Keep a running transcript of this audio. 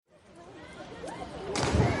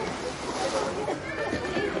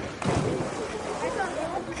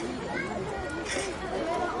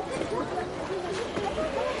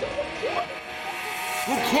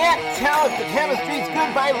can't tell if the chemistry's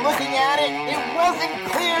good by looking at it. It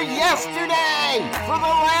wasn't clear yesterday. For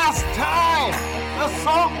the last time, the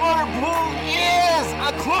saltwater pool is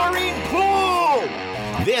a chlorine pool.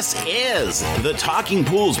 This is the Talking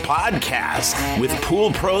Pools podcast with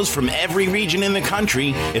pool pros from every region in the country.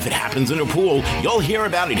 If it happens in a pool, you'll hear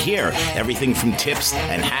about it here. Everything from tips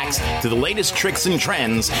and hacks to the latest tricks and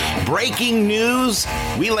trends. Breaking news,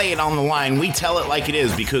 we lay it on the line. We tell it like it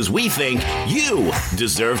is because we think you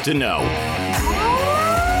deserve to know.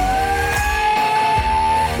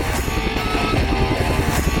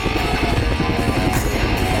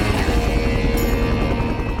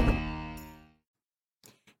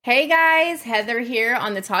 Hey guys, Heather here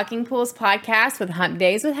on the Talking Pools podcast with Hump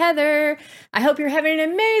Days with Heather. I hope you're having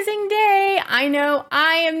an amazing day. I know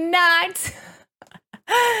I am not.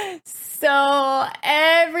 So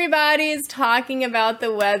everybody's talking about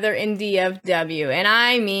the weather in DFW, and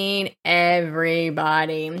I mean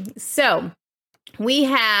everybody. So we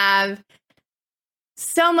have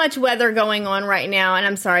so much weather going on right now, and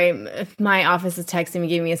I'm sorry, my office is texting me.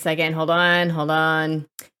 Give me a second. Hold on.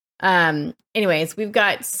 Anyways, we've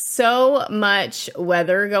got so much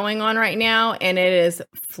weather going on right now, and it is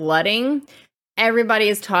flooding. Everybody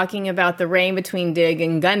is talking about the rain between Dig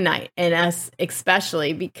and Gun Night, and us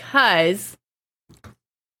especially, because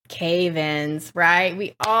cave-ins, right?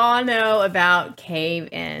 We all know about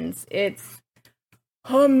cave-ins. It's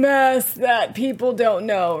a mess that people don't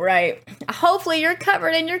know, right? Hopefully you're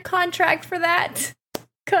covered in your contract for that,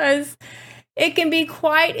 because it can be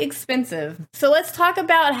quite expensive. So let's talk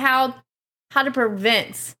about how to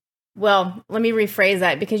prevent. Well, let me rephrase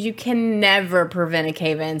that, because you can never prevent a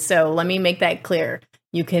cave-in. So let me make that clear.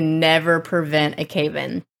 You can never prevent a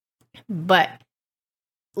cave-in. But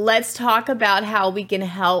let's talk about how we can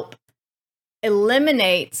help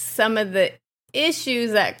eliminate some of the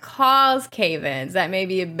issues that cause cave-ins. That may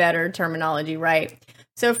be a better terminology, right?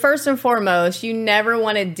 So first and foremost, you never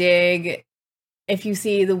want to dig if you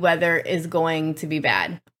see the weather is going to be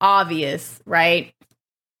bad. Obvious, right?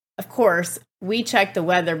 Of course, we checked the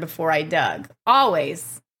weather before I dug.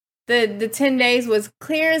 Always. The 10 days was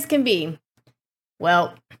clear as can be.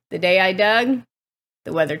 Well, the day I dug,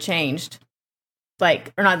 the weather changed.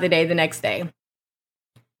 Or not the day, the next day.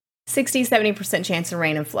 60, 70% chance of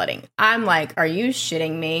rain and flooding. I'm like, are you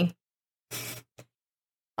shitting me?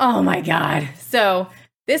 Oh my God. So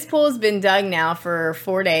this pool has been dug now for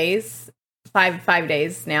 4 days. 5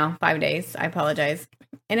 days now. 5 days. I apologize.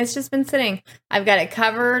 And it's just been sitting. I've got it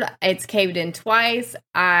covered. It's caved in twice.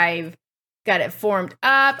 I've got it formed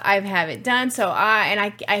up. I've had it done. So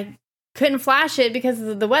I couldn't flash it because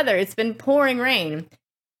of the weather. It's been pouring rain.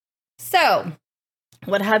 So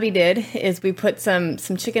what hubby did is we put some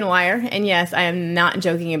chicken wire. And yes, I am not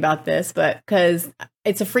joking about this, but because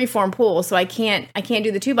it's a free-form pool, so I can't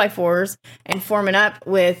do the 2x4s and form it up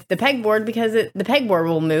with the pegboard, because the pegboard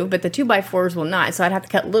will move, but the 2x4s will not. So I'd have to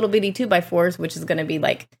cut little bitty 2x4s, which is going to be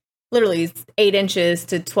like literally 8 inches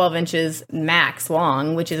to 12 inches max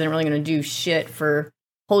long, which isn't really going to do shit for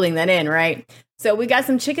holding that in, right? So we got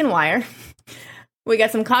some chicken wire. We got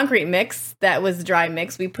some concrete mix that was dry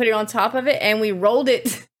mix. We put it on top of it and we rolled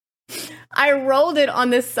it. I rolled it on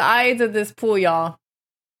the sides of this pool, y'all.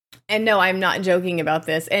 And no, I'm not joking about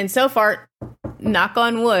this. And so far, knock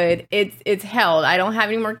on wood, it's held. I don't have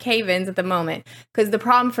any more cave-ins at the moment, because the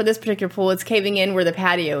problem for this particular pool, it's caving in where the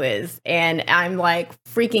patio is. And I'm like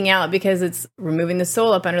freaking out because it's removing the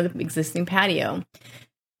soil up under the existing patio.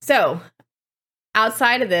 So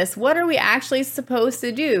outside of this, what are we actually supposed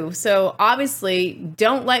to do? So obviously,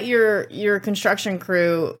 don't let your construction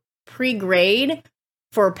crew pre-grade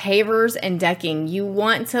for pavers and decking. You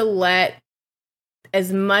want to let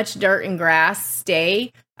as much dirt and grass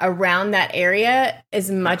stay around that area as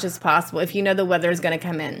much as possible if you know the weather is going to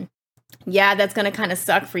come in. Yeah, that's going to kind of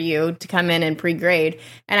suck for you to come in and pre-grade.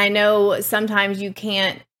 And I know sometimes you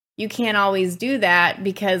can't always do that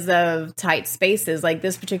because of tight spaces. Like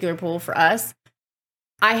this particular pool for us,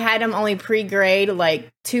 I had them only pre-grade like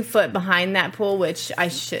 2 foot behind that pool, which I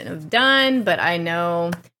shouldn't have done, but I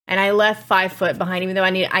know. And I left 5 foot behind, even though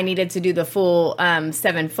I needed to do the full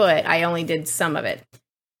 7 foot. I only did some of it.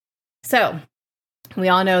 So we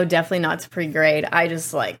all know definitely not to pre-grade. I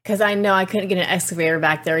just because I know I couldn't get an excavator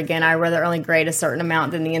back there again. I'd rather only grade a certain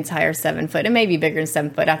amount than the entire 7 foot. It may be bigger than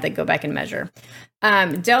 7 foot. I have to go back and measure.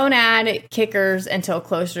 Don't add kickers until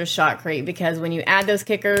closer to shotcrete, because when you add those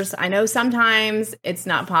kickers, I know sometimes it's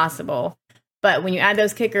not possible. But when you add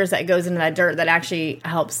those kickers, that goes into that dirt, that actually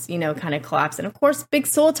helps, kind of collapse. And of course, big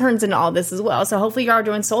soil turns into all this as well. So hopefully you are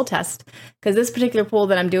doing soil tests, because this particular pool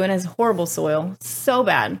that I'm doing has horrible soil. So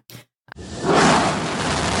bad.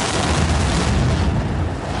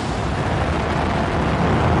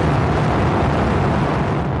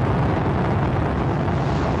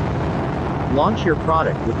 Launch your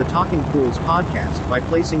product with the Talking Pools podcast by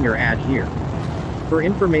placing your ad here. For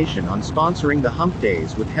information on sponsoring the Hump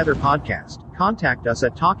Days with Heather podcast, contact us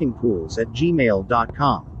at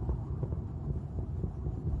talkingpools@gmail.com.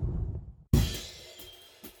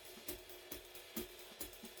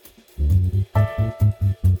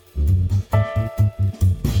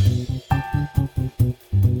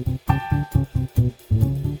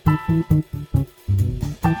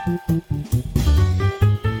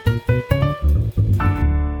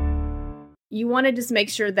 You want to just make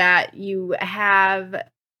sure that you have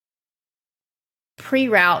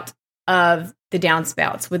pre-route of the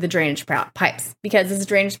downspouts with the drainage pipes, because this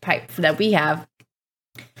drainage pipe that we have,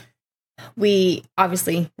 we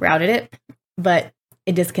obviously routed it, but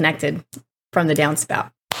it disconnected from the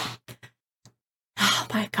downspout. Oh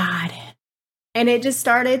my God. And it just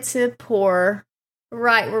started to pour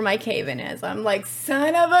right where my cave-in is. I'm like,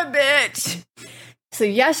 son of a bitch. So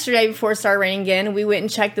yesterday, before it started raining again, we went and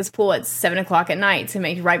checked this pool at 7 o'clock at night to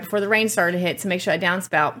make right before the rain started to hit to make sure that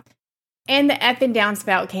downspout. And the effing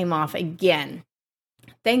downspout came off again.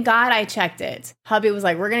 Thank God I checked it. Hubby was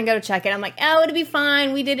like, we're going to go check it. I'm like, oh, it'll be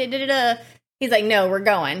fine. We did it. Da-da-da. He's like, no, we're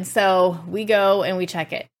going. So we go and we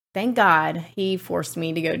check it. Thank God he forced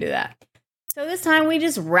me to go do that. So this time we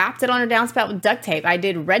just wrapped it on our downspout with duct tape. I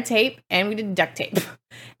did red tape and we did duct tape.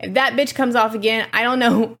 If that bitch comes off again, I don't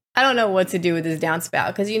know what to do with this downspout,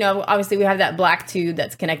 because, you know, obviously we have that black tube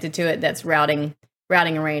that's connected to it that's routing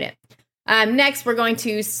and rain it. Next, we're going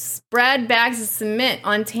to spread bags of cement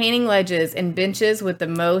on tanning ledges and benches with the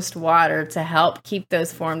most water to help keep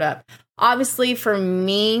those formed up. Obviously, for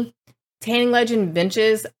me, tanning ledge and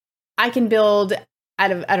benches, I can build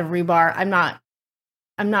out of rebar.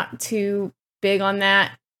 I'm not too big on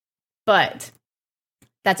that, but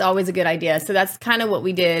that's always a good idea. So that's kind of what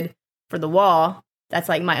we did for the wall. That's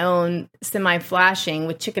like my own semi-flashing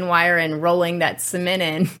with chicken wire and rolling that cement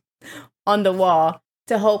in on the wall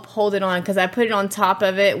to help hold it on, because I put it on top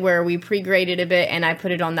of it where we pre-graded a bit, and I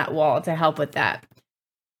put it on that wall to help with that.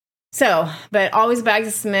 So, but always bags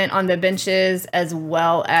of cement on the benches as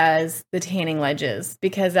well as the tanning ledges,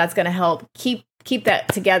 because that's going to help keep that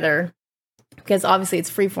together, because obviously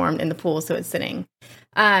it's freeformed in the pool, so it's sitting.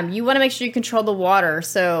 You want to make sure you control the water,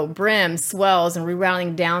 so brim, swells, and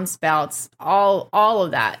rerouting downspouts, all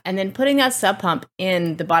of that, and then putting that sub pump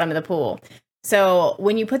in the bottom of the pool. So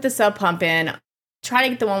when you put the sub pump in, try to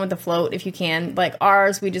get the one with the float if you can. Like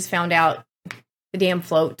ours, we just found out the damn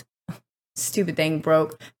float, stupid thing,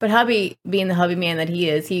 broke. But hubby, being the hubby man that he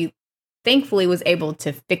is, he thankfully was able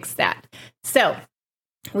to fix that. So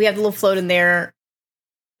we have the little float in there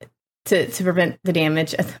to prevent the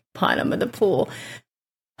damage at the bottom of the pool.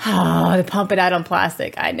 Oh, to pump it out on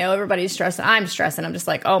plastic. I know everybody's stressing. I'm stressing. I'm just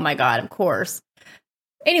like, oh my God, of course.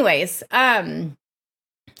 Anyways,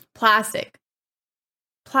 plastic.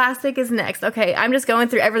 Plastic is next. Okay, I'm just going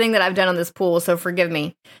through everything that I've done on this pool, so forgive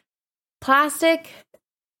me. Plastic,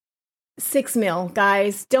 6 mil,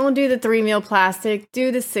 guys. Don't do the 3 mil plastic.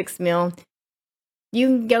 Do the 6 mil. You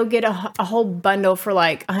can go get a whole bundle for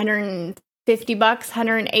like $150,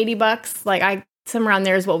 $180. Like somewhere around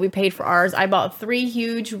there is what we paid for ours. I bought 3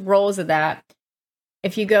 huge rolls of that.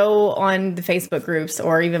 If you go on the Facebook groups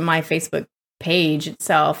or even my Facebook page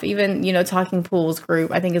itself, even, you know, Talking Pools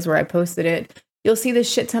group, I think is where I posted it. You'll see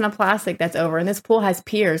this shit ton of plastic that's over. And this pool has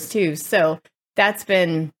piers too. So that's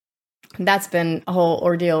been a whole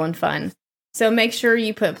ordeal and fun. So make sure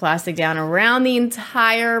you put plastic down around the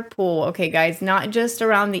entire pool. Okay, guys, not just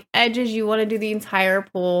around the edges. You want to do the entire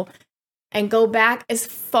pool and go back as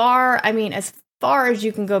far as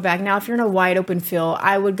you can go back. Now, if you're in a wide open field,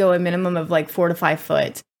 I would go a minimum of like 4 to 5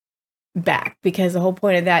 foot back, because the whole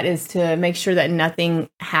point of that is to make sure that nothing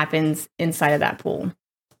happens inside of that pool.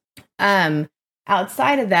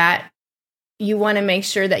 Outside of that, you want to make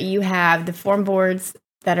sure that you have the form boards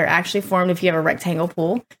that are actually formed if you have a rectangle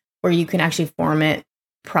pool, where you can actually form it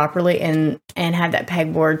properly and have that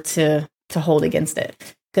pegboard to hold against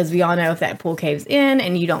it. Because we all know if that pool caves in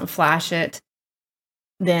and you don't flash it,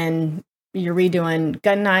 then you're redoing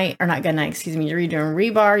you're redoing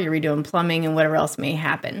rebar, you're redoing plumbing, and whatever else may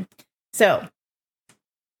happen. So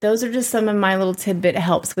those are just some of my little tidbit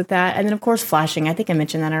helps with that. And then, of course, flashing. I think I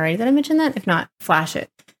mentioned that already. Did I mention that? If not, flash it.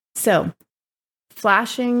 So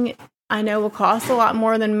flashing, I know, will cost a lot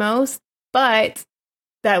more than most, but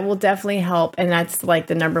that will definitely help. And that's like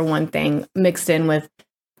the number one thing, mixed in with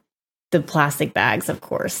the plastic bags, of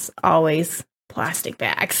course. Always plastic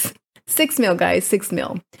bags. 6 mil, guys, 6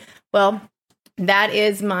 mil. Well, that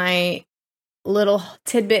is my little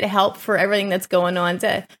tidbit help for everything that's going on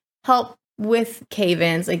to help with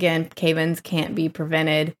cave-ins. Again, cave-ins can't be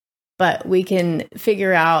prevented, but we can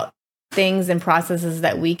figure out things and processes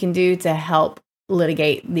that we can do to help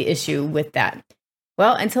litigate the issue with that.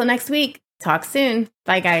 Well, until next week, talk soon.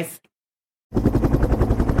 Bye, guys.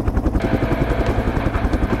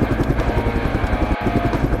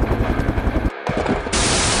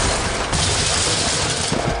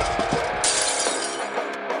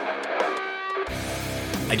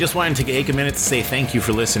 I just wanted to take a minute to say thank you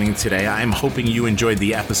for listening today. I'm hoping you enjoyed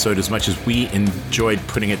the episode as much as we enjoyed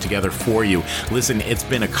putting it together for you. Listen, it's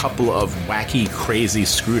been a couple of wacky, crazy,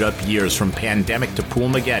 screwed up years from pandemic to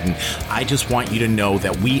Poolmageddon. I just want you to know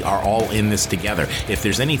that we are all in this together. If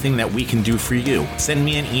there's anything that we can do for you, send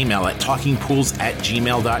me an email at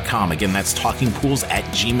talkingpools@gmail.com. Again, that's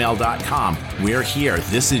talkingpools@gmail.com. We're here.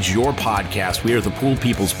 This is your podcast. We are the Pool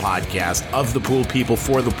People's podcast, of the Pool People,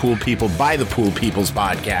 for the Pool People, by the Pool People's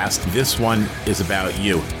podcast. This one is about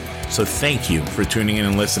you. So thank you for tuning in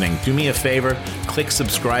and listening. Do me a favor, click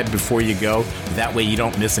subscribe before you go. That way you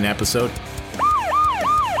don't miss an episode.